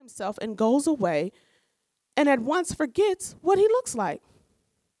himself and goes away and at once forgets what he looks like.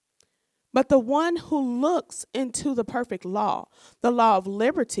 But the one who looks into the perfect law, the law of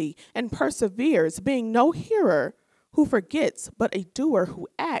liberty, and perseveres, being no hearer who forgets, but a doer who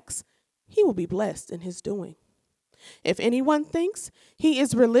acts, he will be blessed in his doing. If anyone thinks he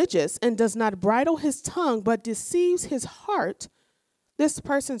is religious and does not bridle his tongue, but deceives his heart, this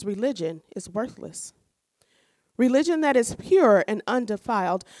person's religion is worthless. Religion that is pure and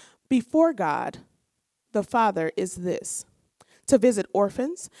undefiled before God, the Father, is this: to visit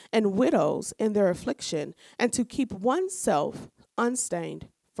orphans and widows in their affliction, and to keep oneself unstained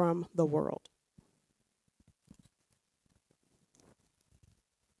from the world.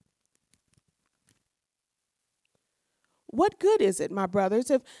 What good is it, my brothers,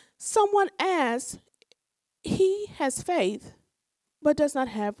 if someone asks, he has faith, but does not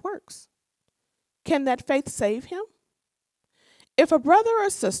have works? Can that faith save him? If a brother or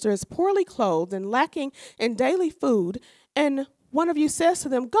sister is poorly clothed and lacking in daily food, and one of you says to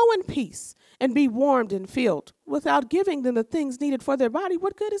them, "Go in peace and be warmed and filled," without giving them the things needed for their body,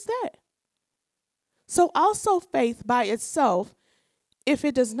 what good is that? So also faith by itself, if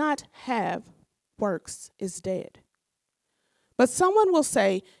it does not have works, is dead. But someone will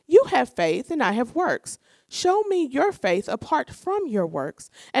say, "You have faith and I have works. Show me your faith apart from your works,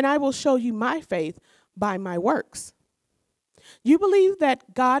 and I will show you my faith by my works." You believe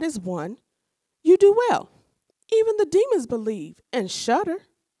that God is one. You do well. Even the demons believe and shudder.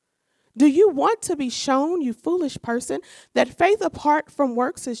 Do you want to be shown, you foolish person, that faith apart from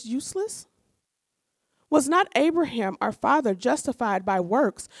works is useless? Was not Abraham, our father, justified by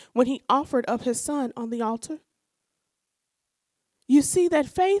works when he offered up his son on the altar? You see that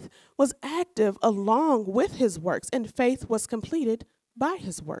faith was active along with his works, and faith was completed by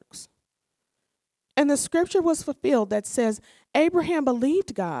his works. And the scripture was fulfilled that says, Abraham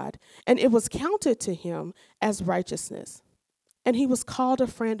believed God, and it was counted to him as righteousness. And he was called a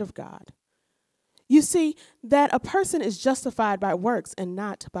friend of God. You see that a person is justified by works and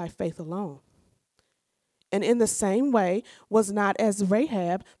not by faith alone. And in the same way, was not as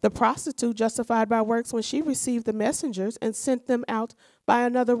Rahab, the prostitute, justified by works when she received the messengers and sent them out by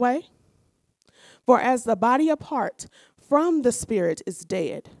another way? For as the body apart from the spirit is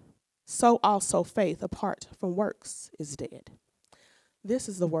dead, so also faith apart from works is dead. This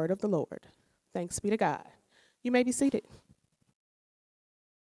is the word of the Lord. Thanks be to God. You may be seated.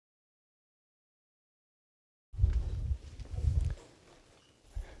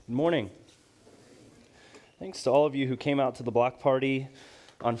 Good morning. Thanks to all of you who came out to the block party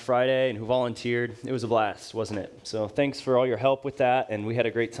on Friday and who volunteered. It was a blast, wasn't it? So thanks for all your help with that, and we had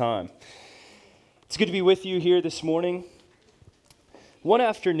a great time. It's good to be with you here this morning. One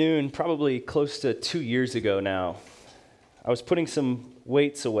afternoon, probably close to 2 years ago now, I was putting some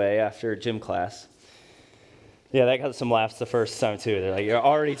weights away after gym class. Yeah, that got some laughs the first time too. They're like, "You're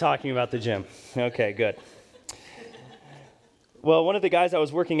already talking about the gym." Okay, good. Well, one of the guys I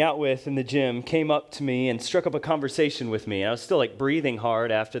was working out with in the gym came up to me and struck up a conversation with me. I was still breathing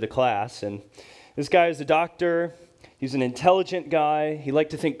hard after the class. And this guy is a doctor. He's an intelligent guy. He liked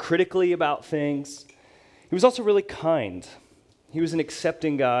to think critically about things. He was also really kind. He was an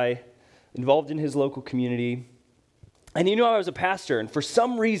accepting guy, involved in his local community. And he knew I was a pastor. And for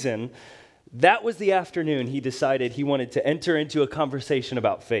some reason, that was the afternoon he decided he wanted to enter into a conversation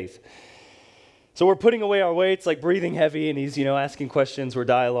about faith. So we're putting away our weights, breathing heavy, and he's, asking questions, we're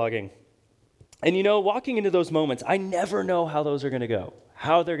dialoguing. And, walking into those moments, I never know how those are going to go,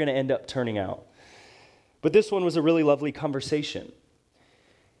 how they're going to end up turning out. But this one was a really lovely conversation.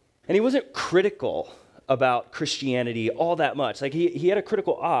 And he wasn't critical about Christianity all that much. He had a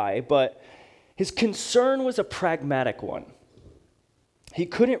critical eye, but his concern was a pragmatic one. He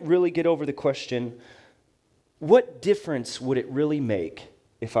couldn't really get over the question, what difference would it really make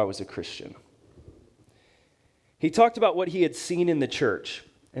if I was a Christian? He talked about what he had seen in the church,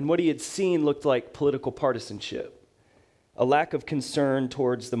 and what he had seen looked like political partisanship, a lack of concern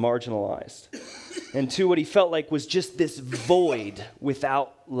towards the marginalized, and to what he felt like was just this void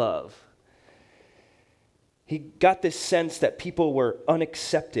without love. He got this sense that people were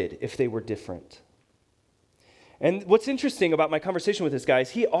unaccepted if they were different. And what's interesting about my conversation with this guy is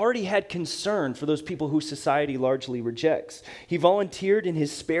he already had concern for those people who society largely rejects. He volunteered in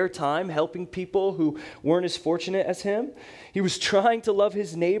his spare time helping people who weren't as fortunate as him. He was trying to love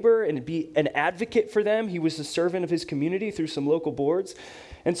his neighbor and be an advocate for them. He was a servant of his community through some local boards.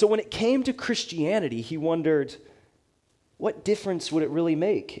 And so when it came to Christianity, he wondered, what difference would it really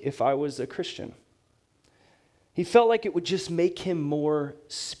make if I was a Christian? He felt like it would just make him more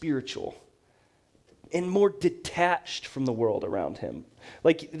spiritual. and more detached from the world around him.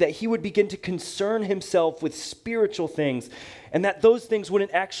 Like that he would begin to concern himself with spiritual things, and that those things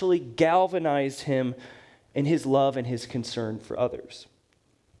wouldn't actually galvanize him in his love and his concern for others.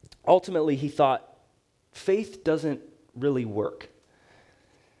 Ultimately, he thought, faith doesn't really work.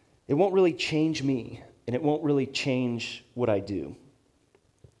 It won't really change me, and it won't really change what I do.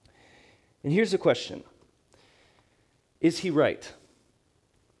 And here's the question. Is he right?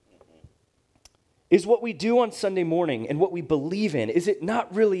 Is what we do on Sunday morning and what we believe in, is it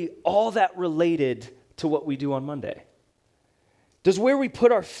not really all that related to what we do on Monday? Does where we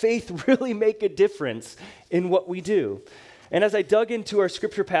put our faith really make a difference in what we do? And as I dug into our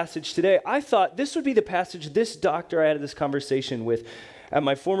scripture passage today, I thought this would be the passage this doctor I had this conversation with at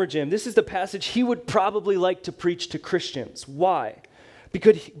my former gym. This is the passage he would probably like to preach to Christians. Why?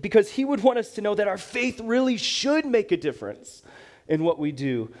 Because he would want us to know that our faith really should make a difference in what we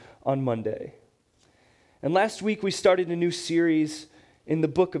do on Monday. And last week we started a new series in the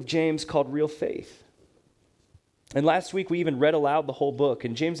book of James called Real Faith. And last week we even read aloud the whole book.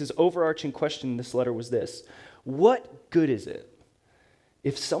 And James's overarching question in this letter was this: what good is it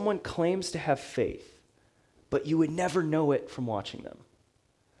if someone claims to have faith, but you would never know it from watching them?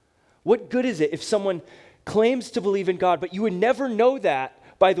 What good is it if someone claims to believe in God, but you would never know that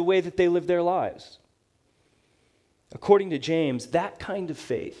by the way that they live their lives? According to James, that kind of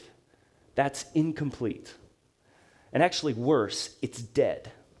faith, that's incomplete. And actually worse, it's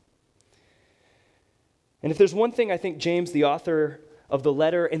dead. And if there's one thing I think James, the author of the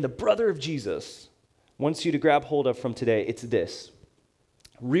letter and the brother of Jesus, wants you to grab hold of from today, it's this: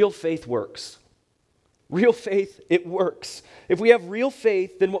 real faith works. Real faith, it works. If we have real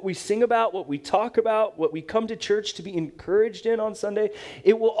faith, then what we sing about, what we talk about, what we come to church to be encouraged in on Sunday,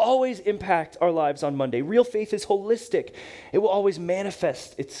 it will always impact our lives on Monday. Real faith is holistic. It will always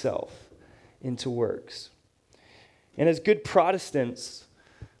manifest itself into works. And as good Protestants,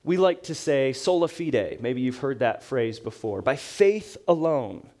 we like to say sola fide. Maybe you've heard that phrase before. By faith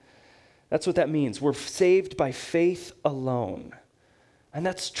alone. That's what that means. We're saved by faith alone. And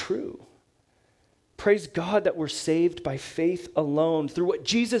that's true. Praise God that we're saved by faith alone through what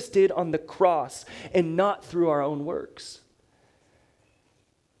Jesus did on the cross and not through our own works.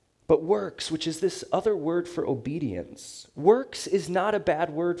 But works, which is this other word for obedience, works is not a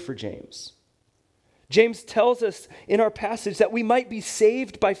bad word for James. James tells us in our passage that we might be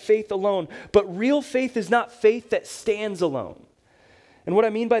saved by faith alone, but real faith is not faith that stands alone. And what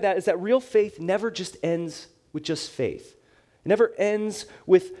I mean by that is that real faith never just ends with just faith. It never ends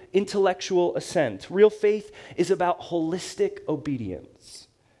with intellectual assent. Real faith is about holistic obedience.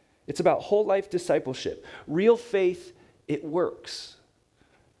 It's about whole life discipleship. Real faith, it works.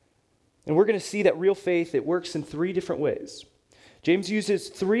 And we're going to see that real faith, it works in 3 different ways. James uses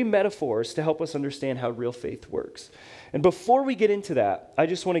 3 metaphors to help us understand how real faith works. And before we get into that, I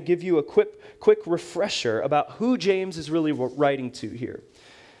just want to give you a quick refresher about who James is really writing to here.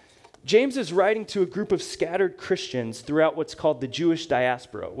 James is writing to a group of scattered Christians throughout what's called the Jewish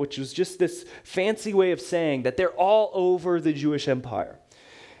diaspora, which was just this fancy way of saying that they're all over the Jewish empire.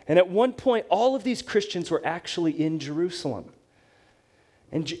 And at one point, all of these Christians were actually in Jerusalem.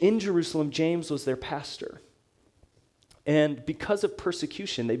 And in Jerusalem, James was their pastor. And because of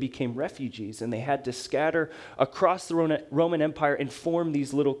persecution, they became refugees, and they had to scatter across the Roman Empire and form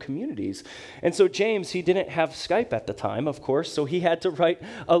these little communities. And so James, he didn't have Skype at the time, of course, so he had to write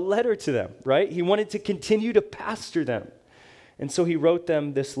a letter to them, right? He wanted to continue to pastor them. And so he wrote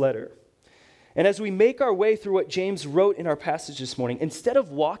them this letter. And as we make our way through what James wrote in our passage this morning, instead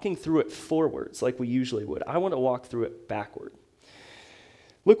of walking through it forwards like we usually would, I want to walk through it backward.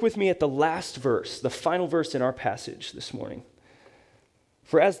 Look with me at the last verse, the final verse in our passage this morning.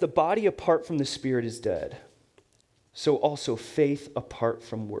 For as the body apart from the Spirit is dead, so also faith apart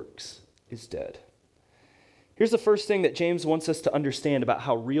from works is dead. Here's the first thing that James wants us to understand about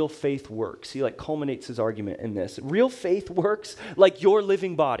how real faith works. He culminates his argument in this. Real faith works like your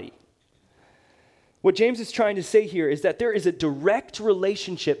living body. What James is trying to say here is that there is a direct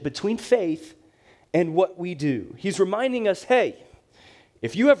relationship between faith and what we do. He's reminding us, hey,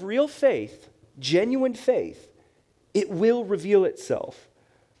 if you have real faith, genuine faith, it will reveal itself.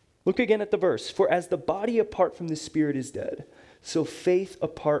 Look again at the verse. For as the body apart from the Spirit is dead, so faith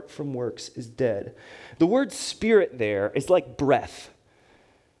apart from works is dead. The word spirit there is like breath.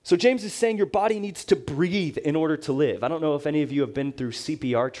 So James is saying your body needs to breathe in order to live. I don't know if any of you have been through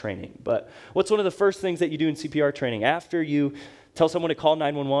CPR training, but what's one of the first things that you do in CPR training after you tell someone to call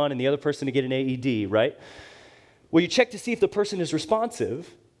 911 and the other person to get an AED, right? Well, you check to see if the person is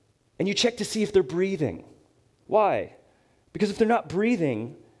responsive, and you check to see if they're breathing. Why? Because if they're not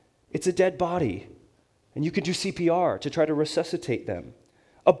breathing, it's a dead body. And you could do CPR to try to resuscitate them.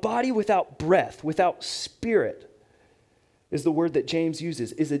 A body without breath, without spirit, is the word that James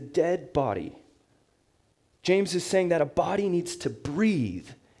uses, is a dead body. James is saying that a body needs to breathe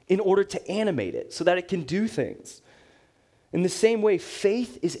in order to animate it so that it can do things. In the same way,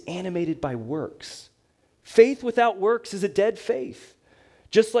 faith is animated by works. Faith without works is a dead faith,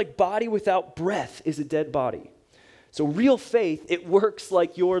 just like body without breath is a dead body. So real faith, it works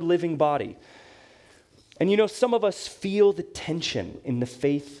like your living body. And you know, some of us feel the tension in the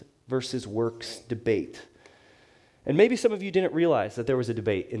faith versus works debate. And maybe some of you didn't realize that there was a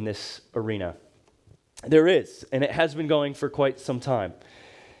debate in this arena. There is, and it has been going for quite some time.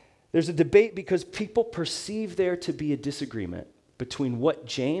 There's a debate because people perceive there to be a disagreement between what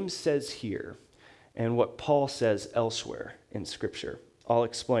James says here and what Paul says elsewhere in Scripture. I'll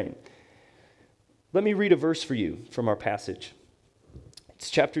explain. Let me read a verse for you from our passage. It's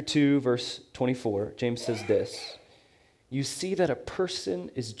chapter 2, verse 24. James says this: "You see that a person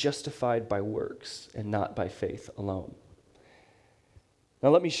is justified by works and not by faith alone." Now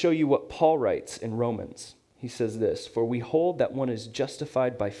let me show you what Paul writes in Romans. He says this: "For we hold that one is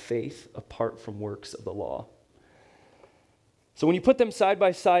justified by faith apart from works of the law." So when you put them side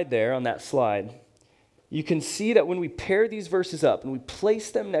by side there on that slide, you can see that when we pair these verses up and we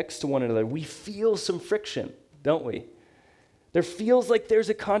place them next to one another, we feel some friction, don't we? There feels like there's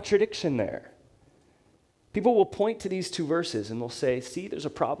a contradiction there. People will point to these two verses and they'll say, see, there's a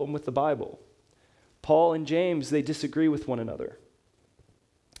problem with the Bible. Paul and James, they disagree with one another.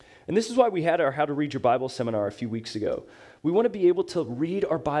 And this is why we had our How to Read Your Bible seminar a few weeks ago. We want to be able to read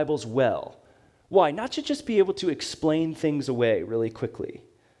our Bibles well. Why? Not to just be able to explain things away really quickly,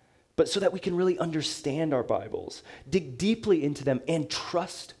 but so that we can really understand our Bibles, dig deeply into them, and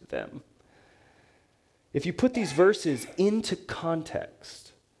trust them. If you put these verses into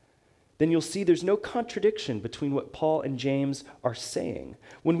context, then you'll see there's no contradiction between what Paul and James are saying.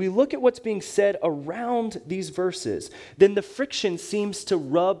 When we look at what's being said around these verses, then the friction seems to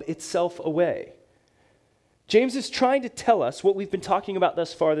rub itself away. James is trying to tell us what we've been talking about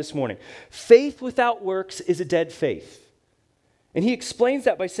thus far this morning. Faith without works is a dead faith. And he explains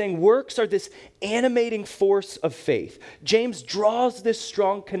that by saying works are this animating force of faith. James draws this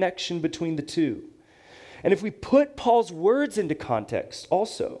strong connection between the two. And if we put Paul's words into context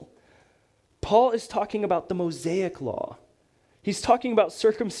also, Paul is talking about the Mosaic law. He's talking about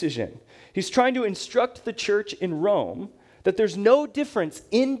circumcision. He's trying to instruct the church in Rome that there's no difference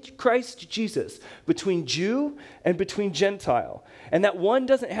in Christ Jesus between Jew and between Gentile, and that one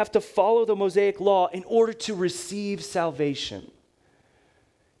doesn't have to follow the Mosaic law in order to receive salvation.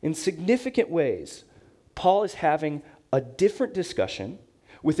 In significant ways, Paul is having a different discussion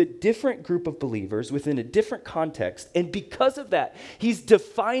with a different group of believers within a different context, and because of that, he's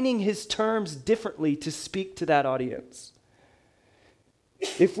defining his terms differently to speak to that audience.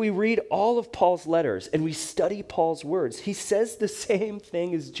 If we read all of Paul's letters and we study Paul's words, he says the same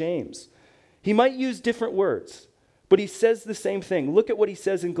thing as James. He might use different words, but he says the same thing. Look at what he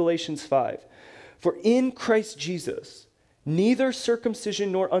says in Galatians 5. "For in Christ Jesus, neither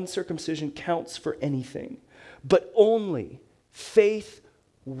circumcision nor uncircumcision counts for anything, but only faith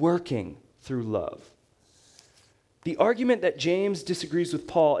working through love." The argument that James disagrees with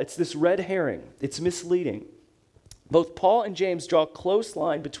Paul, it's this red herring. It's misleading. Both Paul and James draw a close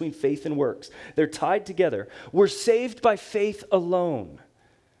line between faith and works. They're tied together. We're saved by faith alone.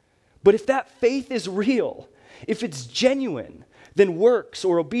 But if that faith is real, if it's genuine, then works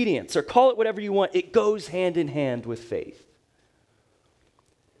or obedience, or call it whatever you want, it goes hand in hand with faith.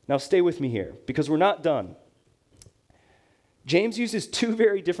 Now stay with me here, because we're not done. James uses two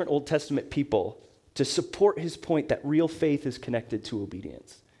very different Old Testament people to support his point that real faith is connected to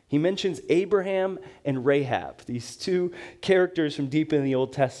obedience. He mentions Abraham and Rahab, these two characters from deep in the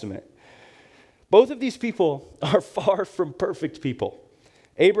Old Testament. Both of these people are far from perfect people.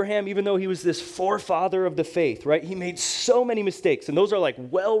 Abraham, even though he was this forefather of the faith, right? He made so many mistakes, and those are like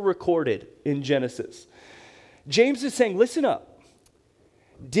well recorded in Genesis. James is saying, listen up.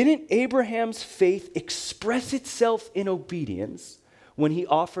 Didn't Abraham's faith express itself in obedience when he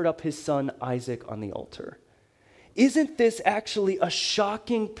offered up his son Isaac on the altar? Isn't this actually a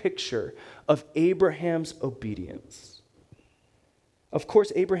shocking picture of Abraham's obedience? Of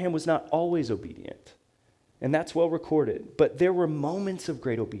course, Abraham was not always obedient, and that's well recorded, but there were moments of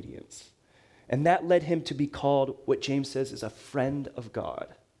great obedience, and that led him to be called what James says is a friend of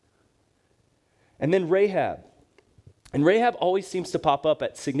God. And then Rahab. And Rahab always seems to pop up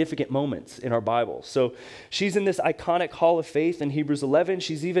at significant moments in our Bible. So she's in this iconic hall of faith in Hebrews 11.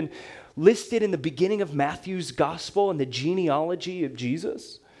 She's even listed in the beginning of Matthew's gospel and the genealogy of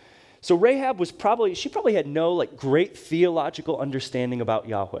Jesus. So Rahab she probably had no like great theological understanding about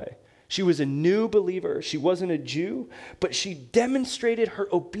Yahweh. She was a new believer. She wasn't a Jew, but she demonstrated her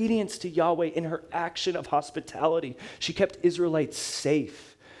obedience to Yahweh in her action of hospitality. She kept Israelites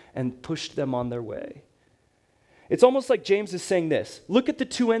safe and pushed them on their way. It's almost like James is saying this. Look at the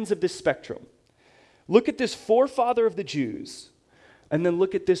two ends of this spectrum. Look at this forefather of the Jews, and then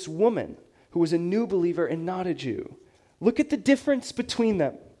look at this woman who was a new believer and not a Jew. Look at the difference between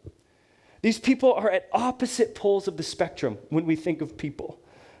them. These people are at opposite poles of the spectrum when we think of people.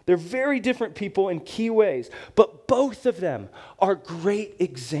 They're very different people in key ways, but both of them are great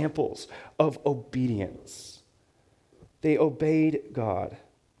examples of obedience. They obeyed God.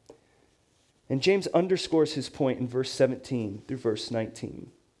 And James underscores his point in verse 17 through verse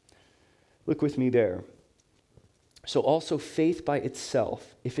 19. Look with me there. So also faith by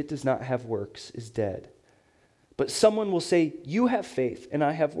itself, if it does not have works, is dead. But someone will say, you have faith and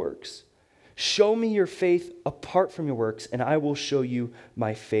I have works. Show me your faith apart from your works, and I will show you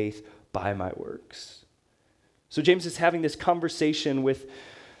my faith by my works. So James is having this conversation with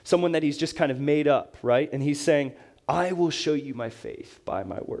someone that he's just kind of made up, right? And he's saying, I will show you my faith by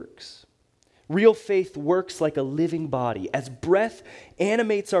my works. Real faith works like a living body. As breath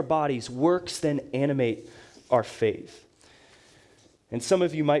animates our bodies, works then animate our faith. And some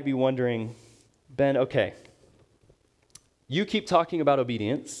of you might be wondering, Ben, okay, you keep talking about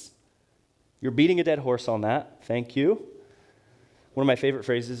obedience. You're beating a dead horse on that. Thank you. One of my favorite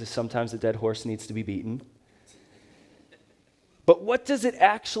phrases is sometimes a dead horse needs to be beaten. But what does it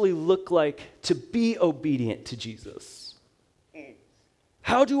actually look like to be obedient to Jesus?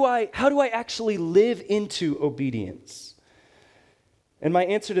 How do I actually live into obedience? And my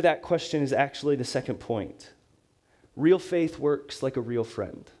answer to that question is actually the second point. Real faith works like a real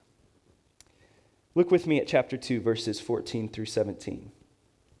friend. Look with me at chapter 2, verses 14 through 17.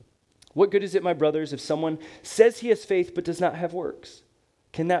 What good is it, my brothers, if someone says he has faith but does not have works?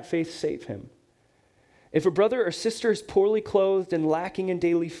 Can that faith save him? If a brother or sister is poorly clothed and lacking in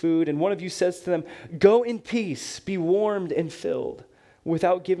daily food, and one of you says to them, go in peace, be warmed and filled,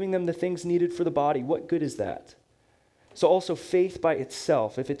 without giving them the things needed for the body, what good is that? So also faith by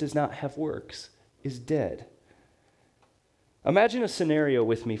itself, if it does not have works, is dead. Imagine a scenario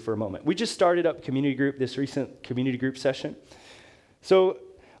with me for a moment. We just started up community group, this recent community group session. So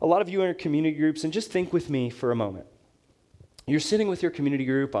a lot of you are in community groups, and just think with me for a moment. You're sitting with your community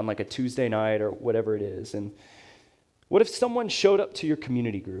group on like a Tuesday night or whatever it is, and what if someone showed up to your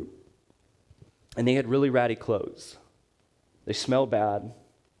community group and they had really ratty clothes? They smelled bad.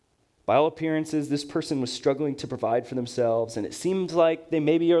 By all appearances, this person was struggling to provide for themselves, and it seemed like they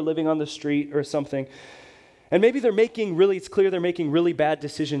maybe are living on the street or something. And maybe it's clear they're making really bad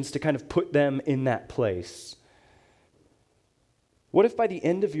decisions to kind of put them in that place. What if by the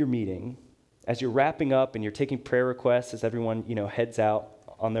end of your meeting, as you're wrapping up and you're taking prayer requests as everyone, heads out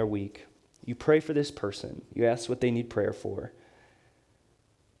on their week, you pray for this person, you ask what they need prayer for,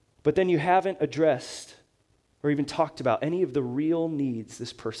 but then you haven't addressed or even talked about any of the real needs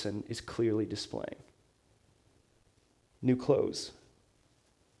this person is clearly displaying? New clothes,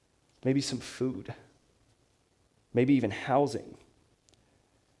 maybe some food, maybe even housing.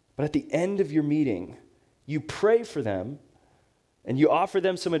 But at the end of your meeting, you pray for them and you offer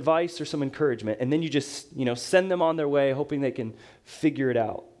them some advice or some encouragement, and then you just, send them on their way, hoping they can figure it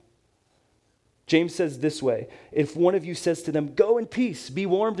out. James says this way, if one of you says to them, go in peace, be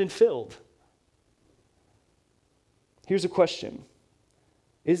warmed and filled. Here's a question.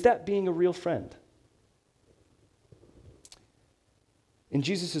 Is that being a real friend? In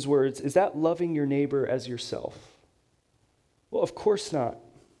Jesus' words, is that loving your neighbor as yourself? Well, of course not.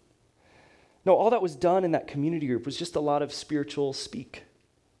 No, all that was done in that community group was just a lot of spiritual speak.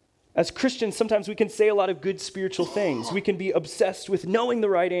 As Christians, sometimes we can say a lot of good spiritual things. We can be obsessed with knowing the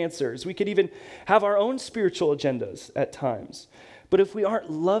right answers. We could even have our own spiritual agendas at times. But if we aren't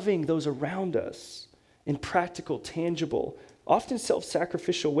loving those around us in practical, tangible, often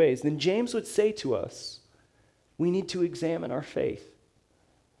self-sacrificial ways, then James would say to us, we need to examine our faith.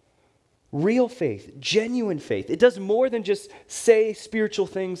 Real faith, genuine faith. It does more than just say spiritual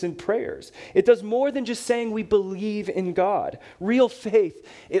things in prayers. It does more than just saying we believe in God. Real faith,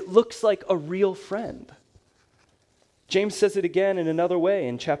 it looks like a real friend. James says it again in another way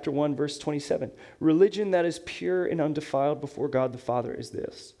in chapter 1, verse 27. Religion that is pure and undefiled before God the Father is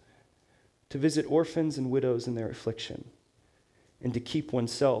this: to visit orphans and widows in their affliction, and to keep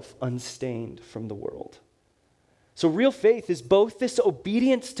oneself unstained from the world. So real faith is both this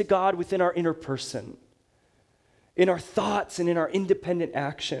obedience to God within our inner person in our thoughts and in our independent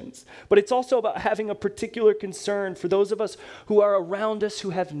actions. But it's also about having a particular concern for those of us who are around us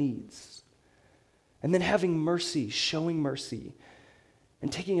who have needs. And then having mercy, showing mercy,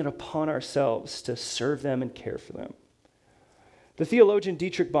 and taking it upon ourselves to serve them and care for them. The theologian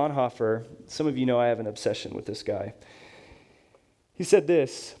Dietrich Bonhoeffer, some of you know I have an obsession with this guy. He said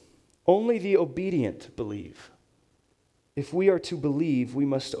this, "Only the obedient believe. If we are to believe, we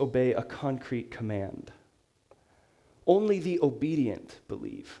must obey a concrete command. Only the obedient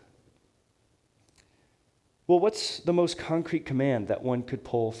believe." Well, what's the most concrete command that one could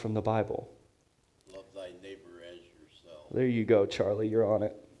pull from the Bible? Love thy neighbor as yourself. There you go, Charlie, you're on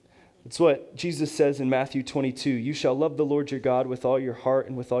it. It's what Jesus says in Matthew 22, "You shall love the Lord your God with all your heart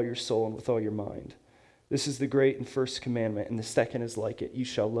and with all your soul and with all your mind. This is the great and first commandment, and the second is like it. You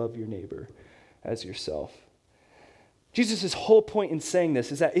shall love your neighbor as yourself." Jesus' whole point in saying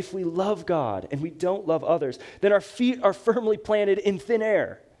this is that if we love God and we don't love others, then our feet are firmly planted in thin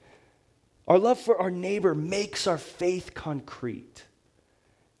air. Our love for our neighbor makes our faith concrete.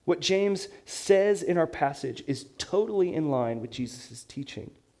 What James says in our passage is totally in line with Jesus'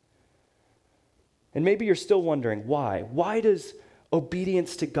 teaching. And maybe you're still wondering, why? Why does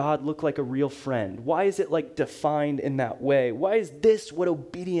obedience to God look like a real friend? Why is it like defined in that way? Why is this what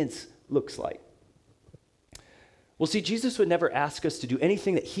obedience looks like? Well, see, Jesus would never ask us to do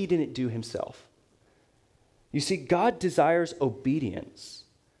anything that he didn't do himself. You see, God desires obedience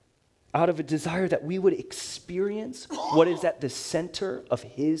out of a desire that we would experience what is at the center of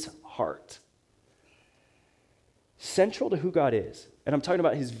his heart. Central to who God is, and I'm talking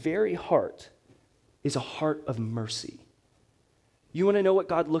about his very heart, is a heart of mercy. You want to know what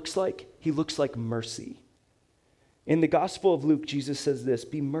God looks like? He looks like mercy. In the Gospel of Luke, Jesus says this,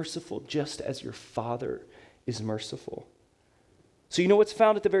 "Be merciful just as your Father is merciful." So you know what's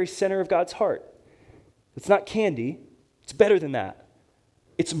found at the very center of God's heart? It's not candy. It's better than that.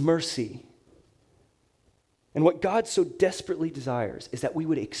 It's mercy. And what God so desperately desires is that we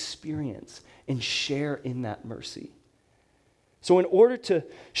would experience and share in that mercy. So in order to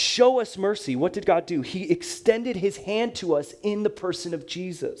show us mercy, what did God do? He extended his hand to us in the person of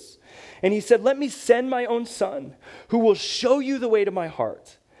Jesus. And he said, "Let me send my own son who will show you the way to my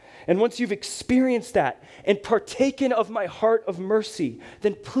heart. And once you've experienced that and partaken of my heart of mercy,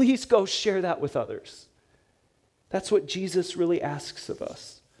 then please go share that with others." That's what Jesus really asks of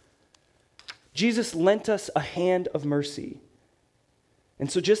us. Jesus lent us a hand of mercy. And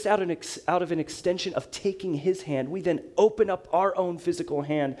so just out of an extension of taking his hand, we then open up our own physical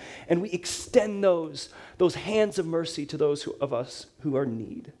hand and we extend those hands of mercy to those of us who are in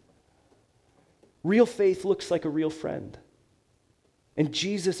need. Real faith looks like a real friend. And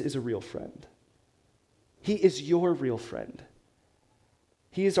Jesus is a real friend. He is your real friend.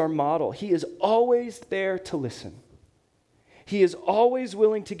 He is our model. He is always there to listen. He is always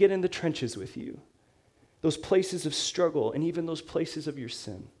willing to get in the trenches with you, those places of struggle and even those places of your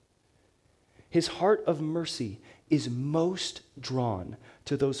sin. His heart of mercy is most drawn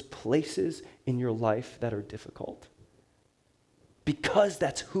to those places in your life that are difficult, because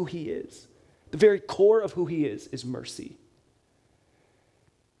that's who he is. The very core of who he is mercy.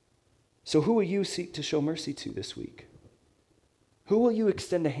 So who will you seek to show mercy to this week? Who will you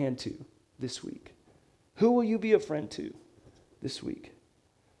extend a hand to this week? Who will you be a friend to this week?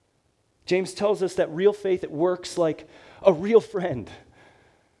 James tells us that real faith, it works like a real friend.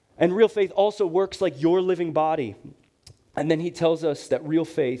 And real faith also works like your living body. And then he tells us that real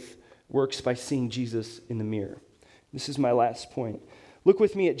faith works by seeing Jesus in the mirror. This is my last point. Look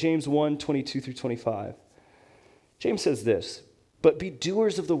with me at James 1, 22 through 25. James says this, "But be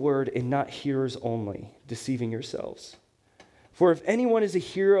doers of the word and not hearers only, deceiving yourselves. For if anyone is a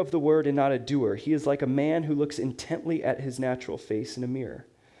hearer of the word and not a doer, he is like a man who looks intently at his natural face in a mirror.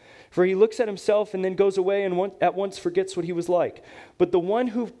 For he looks at himself and then goes away and at once forgets what he was like. But the one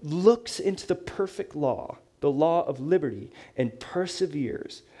who looks into the perfect law, the law of liberty, and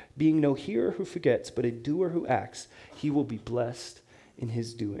perseveres, being no hearer who forgets, but a doer who acts, he will be blessed in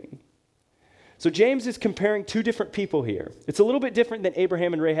his doing." So James is comparing two different people here. It's a little bit different than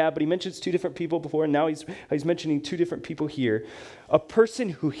Abraham and Rahab, but he mentions two different people before, and now he's mentioning two different people here. A person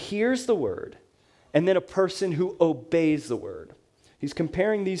who hears the word, and then a person who obeys the word. He's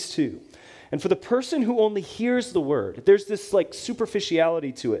comparing these two. And for the person who only hears the word, there's this like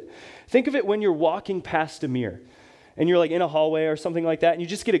superficiality to it. Think of it when you're walking past a mirror and you're like in a hallway or something like that, and you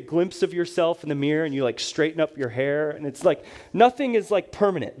just get a glimpse of yourself in the mirror and you like straighten up your hair, and it's like nothing is like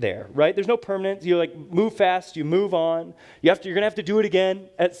permanent there, right? There's no permanence. You like move fast, you move on. You're going to have to do it again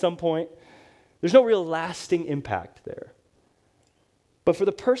at some point. There's no real lasting impact there. But for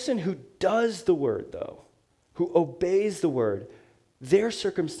the person who does the word though, who obeys the word, their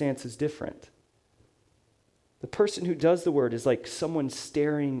circumstance is different. The person who does the word is like someone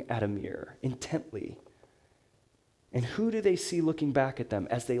staring at a mirror intently. And who do they see looking back at them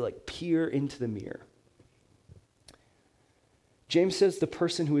as they peer into the mirror? James says the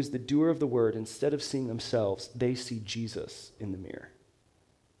person who is the doer of the word, instead of seeing themselves, they see Jesus in the mirror.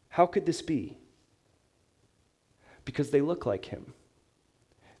 How could this be? Because they look like him.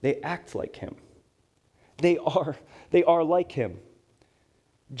 They act like him. They are like him.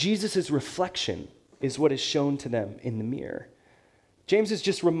 Jesus' reflection is what is shown to them in the mirror. James is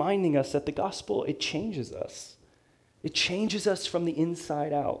just reminding us that the gospel, it changes us. It changes us from the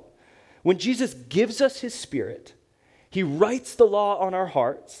inside out. When Jesus gives us his Spirit, he writes the law on our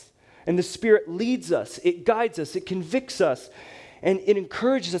hearts, and the Spirit leads us, it guides us, it convicts us, and it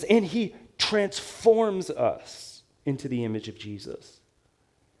encourages us, and he transforms us into the image of Jesus.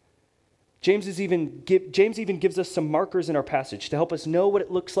 James even gives us some markers in our passage to help us know what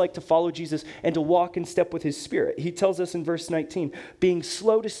it looks like to follow Jesus and to walk in step with his Spirit. He tells us in verse 19, being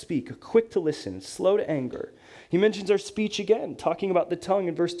slow to speak, quick to listen, slow to anger. He mentions our speech again, talking about the tongue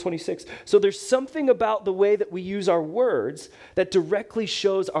in verse 26. So there's something about the way that we use our words that directly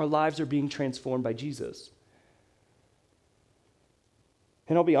shows our lives are being transformed by Jesus.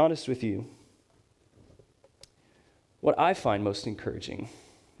 And I'll be honest with you, what I find most encouraging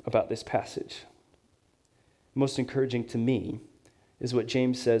about this passage, most encouraging to me, is what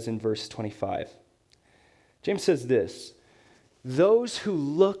James says in verse 25. James says this, those who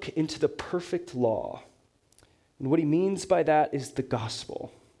look into the perfect law, and what he means by that is the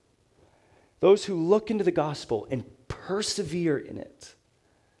gospel. Those who look into the gospel and persevere in it,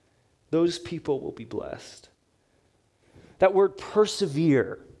 those people will be blessed. That word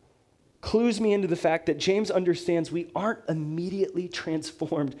persevere clues me into the fact that James understands we aren't immediately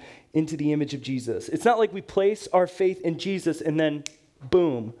transformed into the image of Jesus. It's not like we place our faith in Jesus and then,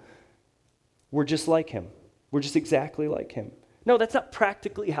 boom, we're just like him. We're just exactly like him. No, that's not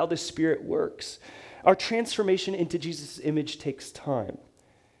practically how the Spirit works. Our transformation into Jesus' image takes time.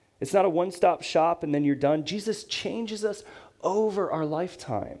 It's not a one-stop shop and then you're done. Jesus changes us over our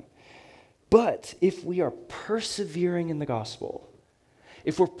lifetime. But if we are persevering in the gospel,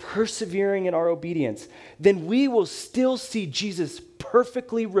 if we're persevering in our obedience, then we will still see Jesus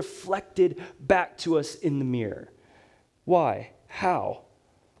perfectly reflected back to us in the mirror. Why? How?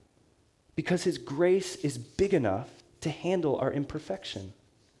 Because his grace is big enough to handle our imperfection.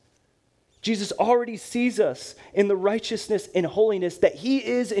 Jesus already sees us in the righteousness and holiness that he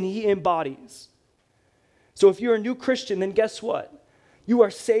is and he embodies. So if you're a new Christian, then guess what? You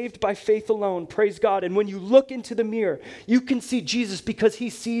are saved by faith alone, praise God. And when you look into the mirror, you can see Jesus because he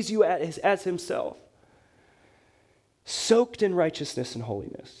sees you as himself, soaked in righteousness and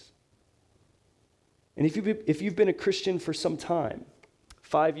holiness. And if you've been a Christian for some time,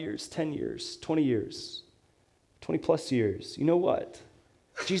 5 years, 10 years, 20 years, 20 plus years, you know what?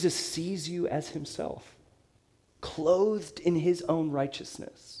 Jesus sees you as himself, clothed in his own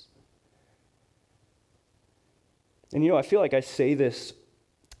righteousness. And I feel like I say this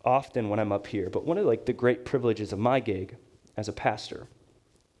often when I'm up here, but one of the great privileges of my gig as a pastor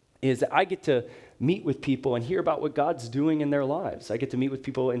is that I get to meet with people and hear about what God's doing in their lives. I get to meet with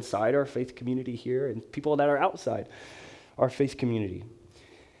people inside our faith community here and people that are outside our faith community.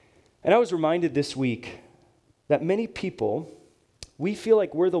 And I was reminded this week that many people, we feel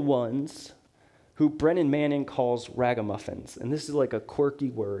like we're the ones who Brennan Manning calls ragamuffins. And this is like a quirky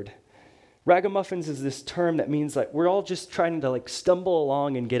word. Ragamuffins is this term that means we're all just trying to stumble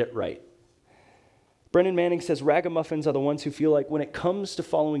along and get it right. Brennan Manning says ragamuffins are the ones who feel like when it comes to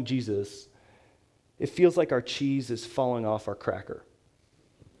following Jesus, it feels like our cheese is falling off our cracker.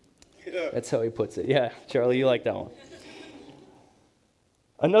 Yeah. That's how he puts it. Yeah, Charlie, you like that one.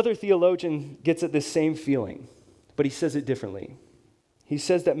 Another theologian gets at this same feeling, but he says it differently. He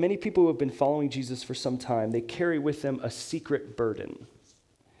says that many people who have been following Jesus for some time, they carry with them a secret burden.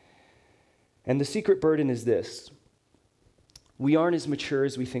 And the secret burden is this: we aren't as mature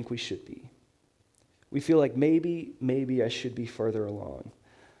as we think we should be. We feel like maybe I should be further along.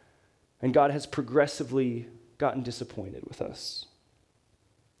 And God has progressively gotten disappointed with us.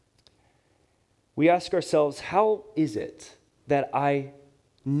 We ask ourselves, how is it that I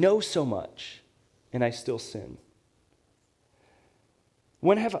know so much and I still sin?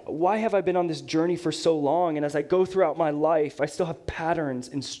 Why have I been on this journey for so long, and as I go throughout my life, I still have patterns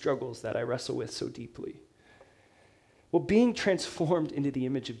and struggles that I wrestle with so deeply? Well, being transformed into the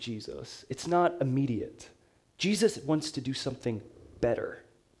image of Jesus, it's not immediate. Jesus wants to do something better.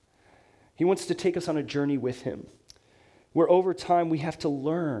 He wants to take us on a journey with him, where over time we have to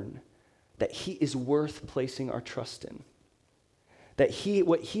learn that he is worth placing our trust in. That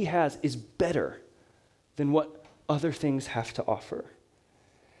what he has is better than what other things have to offer.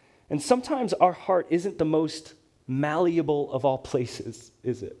 And sometimes our heart isn't the most malleable of all places,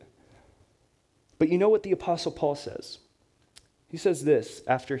 is it? But you know what the Apostle Paul says? He says this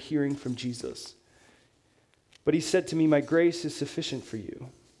after hearing from Jesus. But he said to me, my grace is sufficient for you,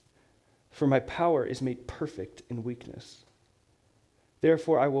 for my power is made perfect in weakness.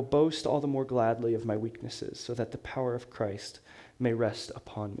 Therefore, I will boast all the more gladly of my weaknesses, so that the power of Christ may rest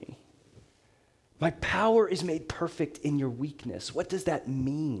upon me. My power is made perfect in your weakness. What does that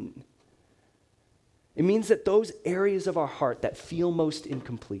mean? It means that those areas of our heart that feel most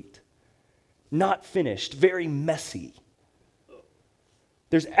incomplete, not finished, very messy,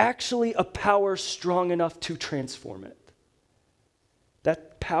 there's actually a power strong enough to transform it.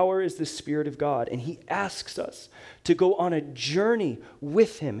 That power is the Spirit of God, and he asks us to go on a journey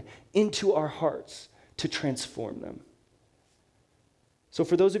with him into our hearts to transform them. So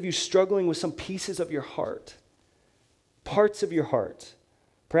for those of you struggling with some pieces of your heart, parts of your heart,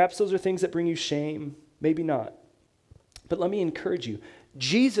 perhaps those are things that bring you shame, maybe not. But let me encourage you,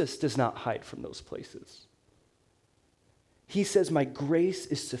 Jesus does not hide from those places. He says, my grace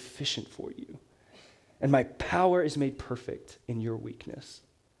is sufficient for you, and my power is made perfect in your weakness.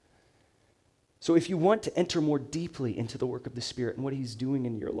 So if you want to enter more deeply into the work of the Spirit and what he's doing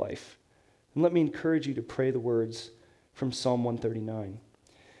in your life, then let me encourage you to pray the words from Psalm 139.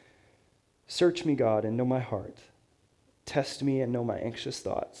 Search me, God, and know my heart. Test me and know my anxious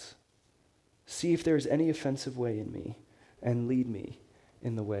thoughts. See if there is any offensive way in me, and lead me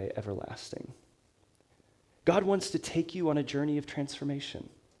in the way everlasting. God wants to take you on a journey of transformation.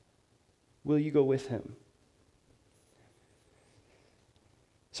 Will you go with him?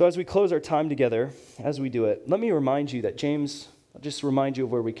 So as we close our time together, as we do it, let me remind you that James, I'll just remind you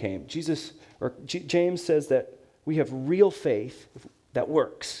of where we came. James says that we have real faith that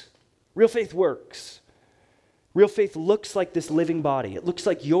works. Real faith works. Real faith looks like this living body. It looks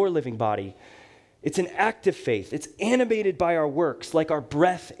like your living body. It's an active faith. It's animated by our works, like our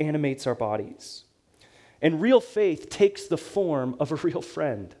breath animates our bodies. And real faith takes the form of a real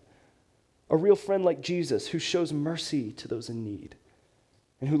friend like Jesus, who shows mercy to those in need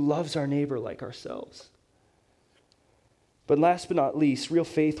and who loves our neighbor like ourselves. But last but not least, real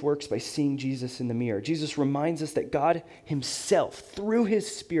faith works by seeing Jesus in the mirror. Jesus reminds us that God himself, through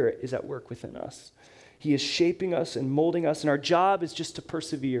his Spirit, is at work within us. He is shaping us and molding us, and our job is just to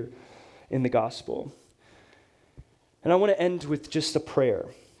persevere in the gospel. And I want to end with just a prayer.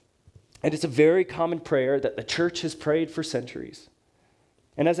 And it's a very common prayer that the church has prayed for centuries.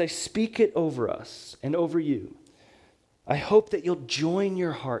 And as I speak it over us and over you, I hope that you'll join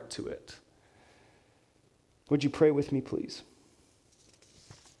your heart to it. Would you pray with me, please?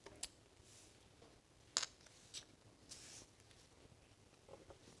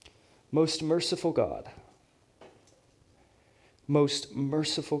 Most merciful God,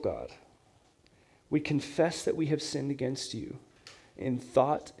 we confess that we have sinned against you in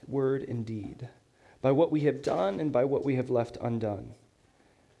thought, word, and deed, by what we have done and by what we have left undone.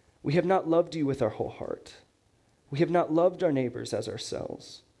 We have not loved you with our whole heart. We have not loved our neighbors as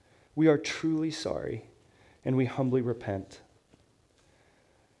ourselves. We are truly sorry, and we humbly repent.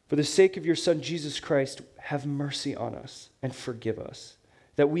 For the sake of your Son, Jesus Christ, have mercy on us and forgive us,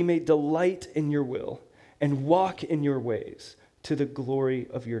 that we may delight in your will and walk in your ways to the glory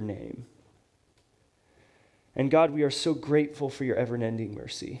of your name. And God, we are so grateful for your ever-ending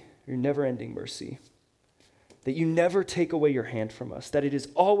mercy, your never-ending mercy, that you never take away your hand from us, that it is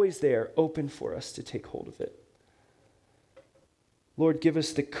always there, open for us to take hold of it. Lord, give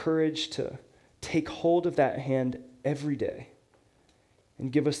us the courage to take hold of that hand every day,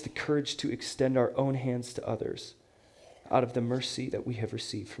 and give us the courage to extend our own hands to others out of the mercy that we have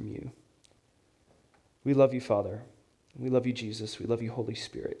received from you. We love you, Father. We love you, Jesus. We love you, Holy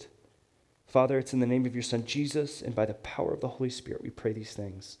Spirit. Father, it's in the name of your Son, Jesus, and by the power of the Holy Spirit, we pray these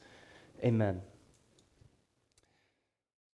things. Amen.